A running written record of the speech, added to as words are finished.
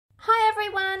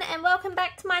welcome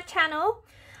back to my channel.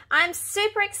 I'm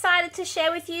super excited to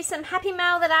share with you some happy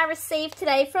mail that I received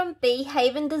today from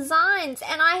Beehaven Designz,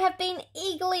 and I have been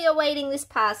eagerly awaiting this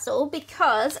parcel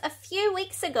because a few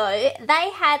weeks ago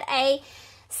they had a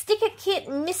sticker kit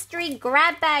mystery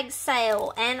grab bag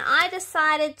sale, and I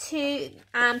decided to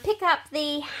pick up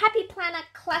the Happy Planner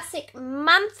Classic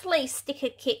monthly sticker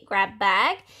kit grab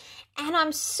bag. And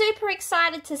I'm super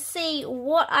excited to see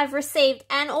what I've received,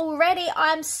 and already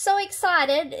I'm so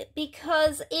excited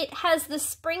because it has the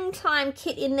springtime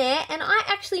kit in there and I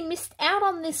actually missed out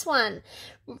on this one.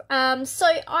 So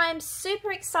I'm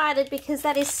super excited because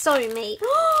that is so me.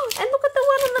 Oh, and look at the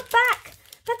one on the back.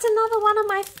 That's another one of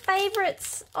my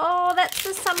favorites. Oh, that's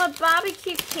the summer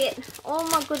barbecue kit. Oh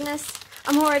my goodness.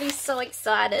 I'm already so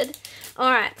excited.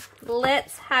 Alright,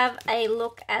 let's have a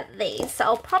look at these. So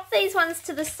I'll pop these ones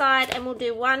to the side and we'll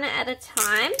do one at a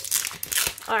time.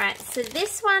 Alright, so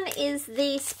this one is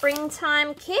the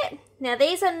springtime kit. Now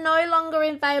these are no longer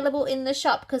available in the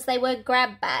shop because they were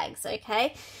grab bags,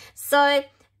 okay? So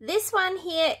this one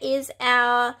here is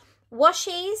our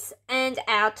washies and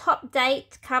our top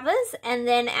date covers, and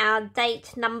then our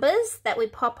date numbers that we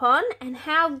pop on. And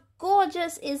how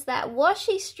gorgeous is that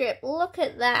washi strip? Look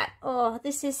at that. Oh,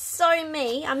 this is so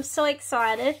me. I'm so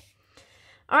excited.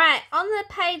 All right, on the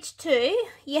page 2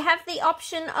 you have the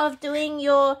option of doing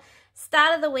your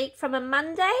start of the week from a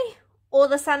Monday or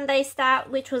the Sunday start,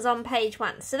 which was on page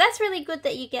 1. So that's really good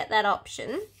that you get that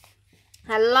option.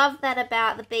 I love that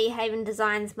about the Beehaven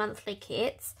Designz monthly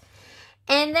kits.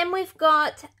 And then we've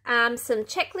got some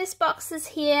checklist boxes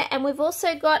here, and we've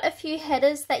also got a few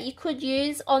headers that you could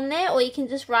use on there, or you can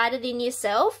just write it in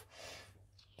yourself.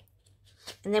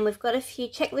 And then we've got a few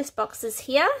checklist boxes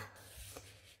here.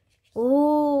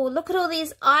 Ooh, look at all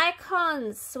these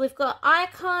icons. So we've got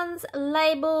icons,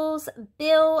 labels,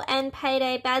 bill and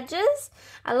payday badges.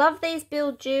 I love these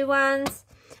bill due ones.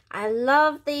 I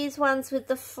love these ones with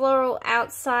the floral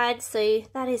outside, so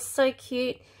that is so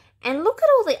cute. And look at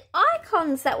all the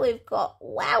icons that we've got.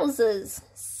 Wowzers.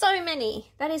 So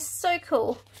many. That is so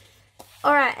cool.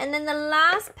 Alright, and then the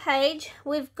last page,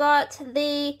 we've got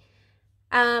the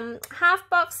half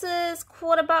boxes,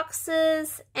 quarter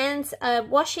boxes, and a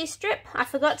washi strip. I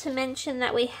forgot to mention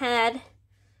that we had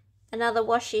another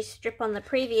washi strip on the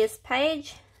previous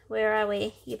page. Where are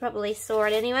we? You probably saw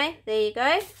it anyway. There you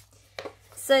go.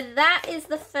 So that is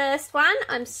the first one.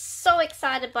 I'm so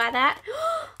excited by that.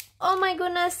 Oh my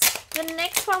goodness, the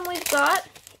next one we've got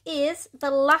is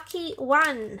the lucky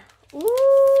one.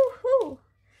 Woohoo!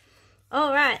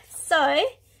 Alright, so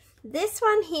this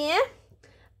one here,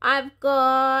 I've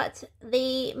got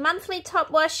the monthly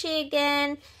top washi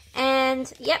again,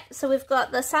 and yep, so we've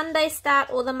got the Sunday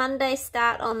start or the Monday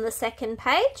start on the second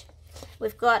page.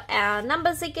 We've got our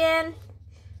numbers again.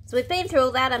 So we've been through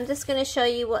all that. I'm just going to show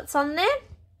you what's on there.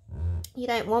 You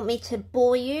don't want me to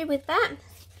bore you with that.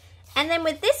 And then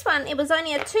with this one, it was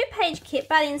only a 2-page kit,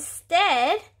 but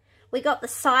instead we got the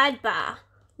sidebar.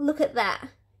 Look at that.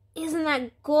 Isn't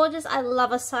that gorgeous? I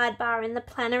love a sidebar in the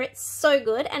planner. It's so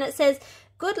good. And it says,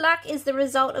 good luck is the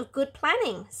result of good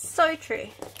planning. So true.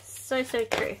 So, so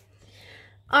true.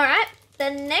 All right.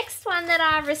 The next one that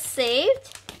I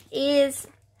received is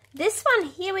this one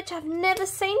here, which I've never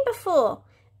seen before.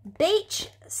 Beach,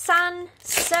 sun,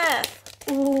 surf.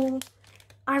 Ooh.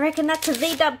 I reckon that's a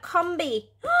VW combi.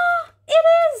 Oh, it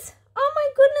is! Oh my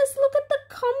goodness, look at the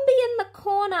combi in the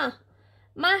corner.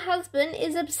 My husband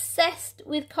is obsessed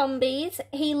with combis.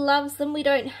 He loves them. We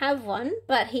don't have one,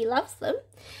 but he loves them.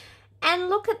 And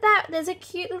look at that. There's a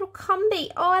cute little combi.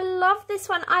 Oh, I love this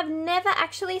one. I've never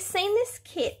actually seen this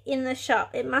kit in the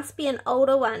shop. It must be an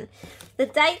older one. The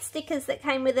date stickers that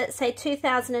came with it say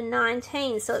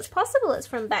 2019, so it's possible it's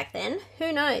from back then.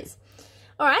 Who knows?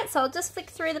 Alright, so I'll just flick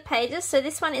through the pages. So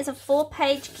this one is a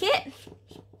 4-page kit.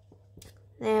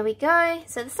 There we go.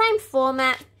 So the same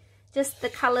format, just the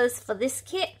colours for this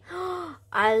kit. Oh,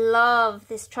 I love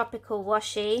this tropical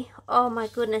washi. Oh my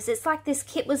goodness, it's like this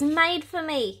kit was made for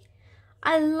me.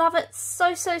 I love it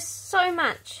so, so, so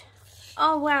much.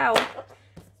 Oh wow,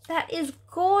 that is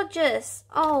gorgeous.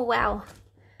 Oh wow.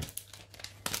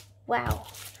 Wow.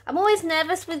 I'm always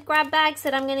nervous with grab bags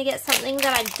that I'm going to get something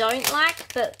that I don't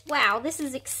like, but wow, this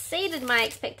has exceeded my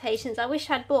expectations. I wish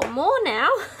I'd bought more now.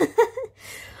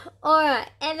 Alright,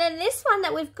 and then this one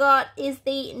that we've got is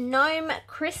the Gnome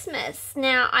Christmas.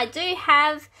 Now, I do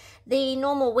have the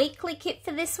normal weekly kit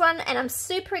for this one, and I'm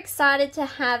super excited to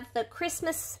have the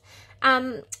Christmas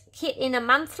kit in a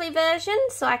monthly version,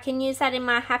 so I can use that in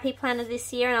my Happy Planner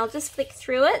this year, and I'll just flick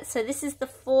through it. So this is the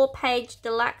 4-page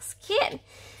deluxe kit.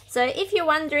 So if you're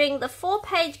wondering, the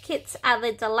 4-page kits are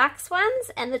the deluxe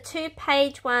ones and the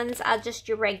 2-page ones are just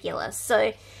your regular.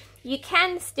 So you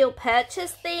can still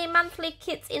purchase the monthly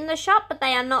kits in the shop, but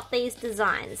they are not these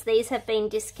designs. These have been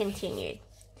discontinued.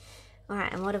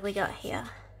 Alright, and what have we got here?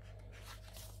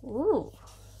 Ooh.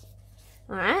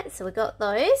 Alright, so we got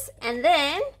those. And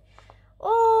then,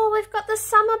 oh, we've got the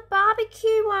summer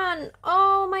barbecue one.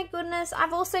 Oh my goodness.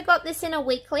 I've also got this in a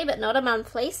weekly, but not a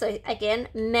monthly. So again,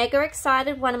 mega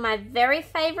excited. One of my very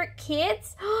favorite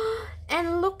kits.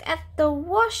 And look at the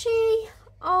washi.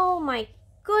 Oh my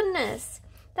goodness.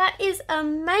 That is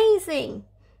amazing.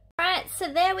 Alright,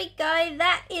 so there we go.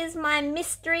 That is my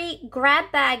mystery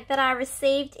grab bag that I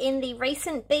received in the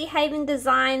recent Beehaven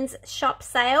Designz shop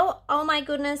sale. Oh my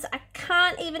goodness, I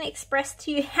can't even express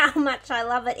to you how much I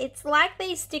love it. It's like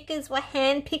these stickers were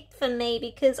handpicked for me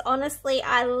because honestly,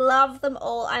 I love them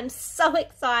all. I'm so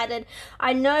excited.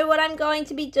 I know what I'm going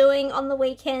to be doing on the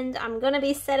weekend. I'm going to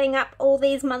be setting up all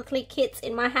these monthly kits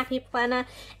in my Happy Planner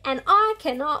and I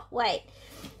cannot wait.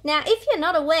 Now, if you're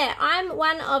not aware, I'm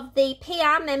one of the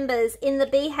PR members in the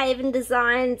Beehaven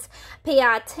Designz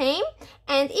PR team.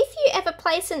 And if you ever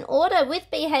place an order with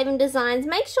Beehaven Designz,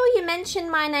 make sure you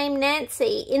mention my name,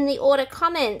 Nancy, in the order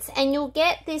comments. And you'll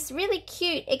get this really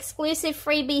cute exclusive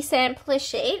freebie sampler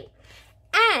sheet.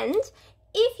 And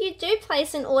if you do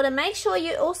place an order, make sure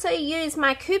you also use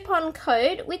my coupon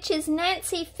code, which is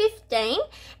Nancy15.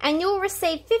 And you'll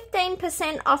receive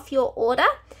 15% off your order.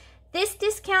 This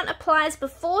discount applies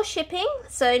before shipping,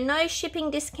 so no shipping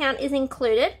discount is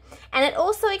included, and it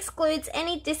also excludes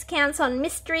any discounts on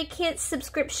mystery kits,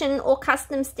 subscription or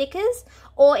custom stickers,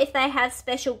 or if they have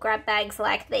special grab bags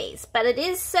like these. But it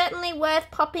is certainly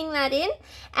worth popping that in,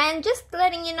 and just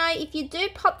letting you know, if you do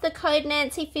pop the code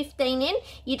Nancy15 in,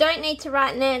 you don't need to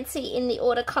write Nancy in the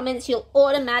order comments. You'll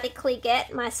automatically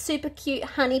get my super cute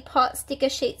honey pot sticker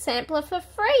sheet sampler for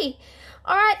free.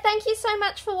 Alright, thank you so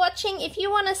much for watching. If you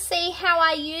want to see how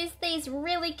I use these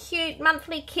really cute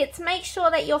monthly kits, make sure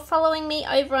that you're following me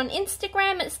over on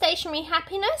Instagram at Stationery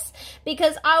Happiness,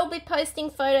 because I will be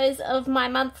posting photos of my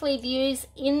monthly views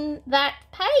in that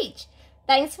page.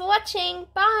 Thanks for watching.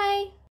 Bye.